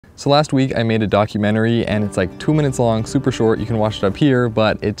So last week I made a documentary and it's like 2 minutes long, super short. You can watch it up here,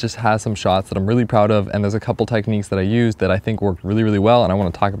 but it just has some shots that I'm really proud of. And there's a couple techniques that I used that I think worked really, really well. And I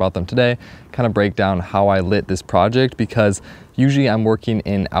want to talk about them today, kind of break down how I lit this project, because usually I'm working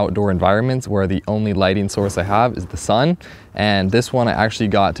in outdoor environments where the only lighting source I have is the sun. And this one I actually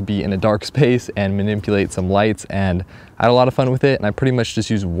got to be in a dark space and manipulate some lights, and I had a lot of fun with it. And I pretty much just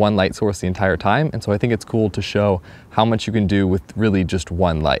used one light source the entire time. And so I think it's cool to show how much you can do with really just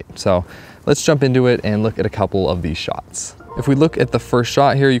one light. So let's jump into it and look at a couple of these shots. If we look at the first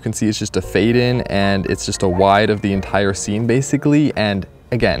shot here, you can see it's just a fade in and it's just a wide of the entire scene basically. And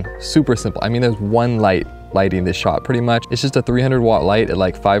again, super simple. I mean, there's one light lighting this shot pretty much. It's just a 300-watt light at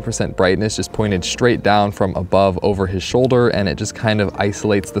like 5% brightness, just pointed straight down from above over his shoulder, and it just kind of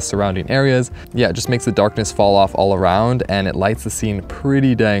isolates the surrounding areas. Yeah, it just makes the darkness fall off all around and it lights the scene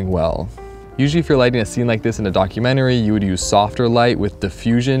pretty dang well. Usually if you're lighting a scene like this in a documentary, you would use softer light with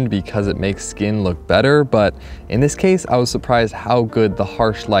diffusion because it makes skin look better. But in this case, I was surprised how good the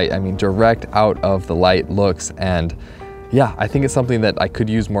harsh light, I mean direct out of the light, looks. And yeah, I think it's something that I could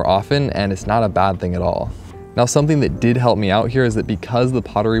use more often, and it's not a bad thing at all. Now, something that did help me out here is that because the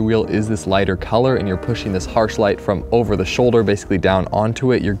pottery wheel is this lighter color and you're pushing this harsh light from over the shoulder basically down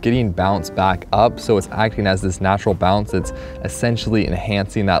onto it, you're getting bounce back up. So it's acting as this natural bounce that's essentially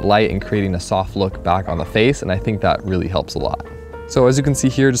enhancing that light and creating a soft look back on the face. And I think that really helps a lot. So as you can see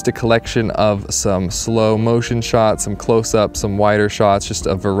here, just a collection of some slow motion shots, some close-ups, some wider shots, just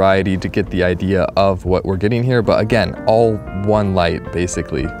a variety to get the idea of what we're getting here. But again, all one light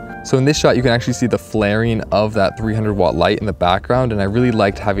basically. So in this shot, you can actually see the flaring of that 300-watt light in the background, and I really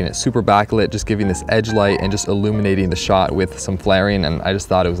liked having it super backlit, just giving this edge light and just illuminating the shot with some flaring, and I just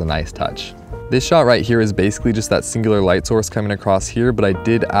thought it was a nice touch. This shot right here is basically just that singular light source coming across here, but I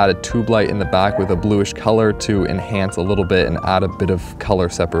did add a tube light in the back with a bluish color to enhance a little bit and add a bit of color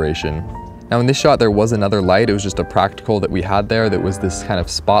separation. Now in this shot, there was another light. It was just a practical that we had there that was this kind of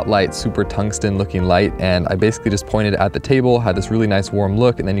spotlight, super tungsten looking light. And I basically just pointed at the table, had this really nice warm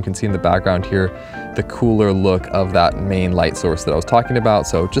look. And then you can see in the background here, the cooler look of that main light source that I was talking about.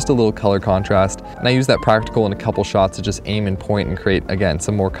 So just a little color contrast. And I used that practical in a couple shots to just aim and point and create, again,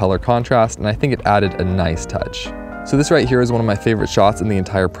 some more color contrast. And I think it added a nice touch. So this right here is one of my favorite shots in the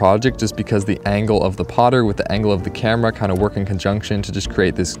entire project, just because the angle of the potter with the angle of the camera kind of work in conjunction to just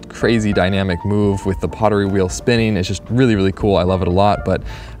create this crazy dynamic move with the pottery wheel spinning. It's just really, really cool. I love it a lot. But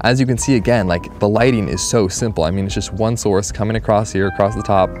as you can see, again, like the lighting is so simple. I mean, it's just one source coming across here, across the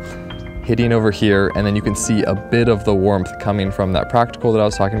top, hitting over here, and then you can see a bit of the warmth coming from that practical that I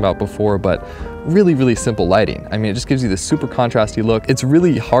was talking about before, but really, really simple lighting. I mean, it just gives you this super contrasty look. It's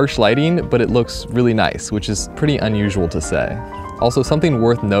really harsh lighting, but it looks really nice, which is pretty unusual to say. Also, something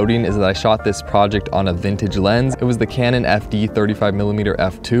worth noting is that I shot this project on a vintage lens. It was the Canon FD 35mm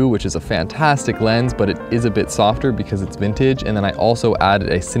f2, which is a fantastic lens, but it is a bit softer because it's vintage. And then I also added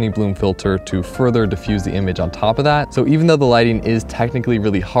a Cine Bloom filter to further diffuse the image on top of that. So even though the lighting is technically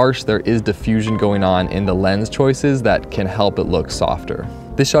really harsh, there is diffusion going on in the lens choices that can help it look softer.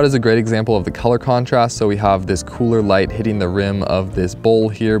 This shot is a great example of the color contrast. So we have this cooler light hitting the rim of this bowl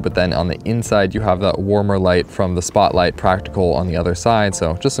here, but then on the inside you have that warmer light from the spotlight practical on the other side.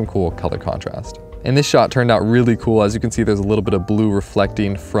 So just some cool color contrast. And this shot turned out really cool. As you can see, there's a little bit of blue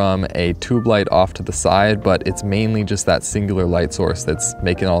reflecting from a tube light off to the side, but it's mainly just that singular light source that's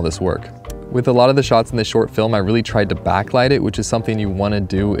making all this work. With a lot of the shots in this short film, I really tried to backlight it, which is something you want to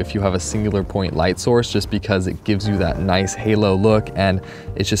do if you have a singular point light source, just because it gives you that nice halo look and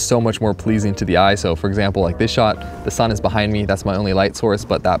it's just so much more pleasing to the eye. So for example, like this shot, the sun is behind me, that's my only light source,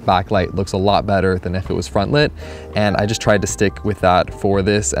 but that backlight looks a lot better than if it was front lit. And I just tried to stick with that for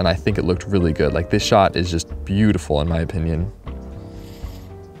this, and I think it looked really good. Like this shot is just beautiful in my opinion.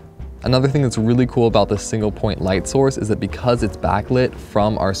 Another thing that's really cool about this single point light source is that because it's backlit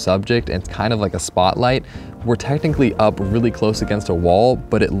from our subject and it's kind of like a spotlight, we're technically up really close against a wall,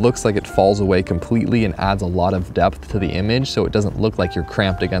 but it looks like it falls away completely and adds a lot of depth to the image, so it doesn't look like you're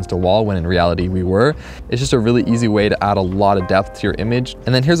cramped against a wall when in reality we were. It's just a really easy way to add a lot of depth to your image.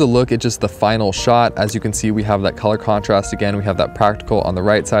 And then here's a look at just the final shot. As you can see, we have that color contrast again. We have that practical on the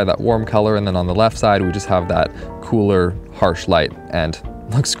right side, that warm color, and then on the left side, we just have that cooler, harsh light, and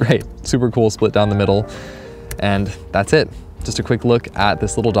looks great. Super cool split down the middle. And that's it. Just a quick look at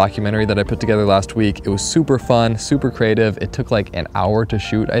this little documentary that I put together last week. It was super fun, super creative. It took like an hour to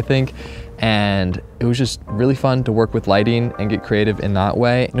shoot, I think. And it was just really fun to work with lighting and get creative in that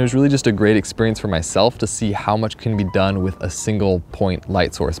way. And it was really just a great experience for myself to see how much can be done with a single point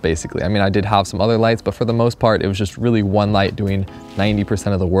light source, basically. I mean, I did have some other lights, but for the most part, it was just really one light doing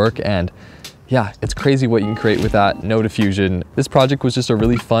 90% of the work. And yeah, it's crazy what you can create with that, no diffusion. This project was just a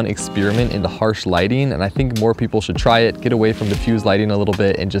really fun experiment into harsh lighting, and I think more people should try it, get away from diffuse lighting a little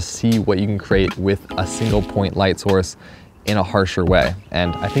bit, and just see what you can create with a single point light source in a harsher way.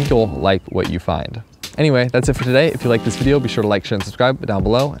 And I think you'll like what you find. Anyway, that's it for today. If you like this video, be sure to like, share, and subscribe down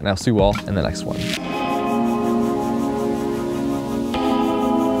below, and I'll see you all in the next one.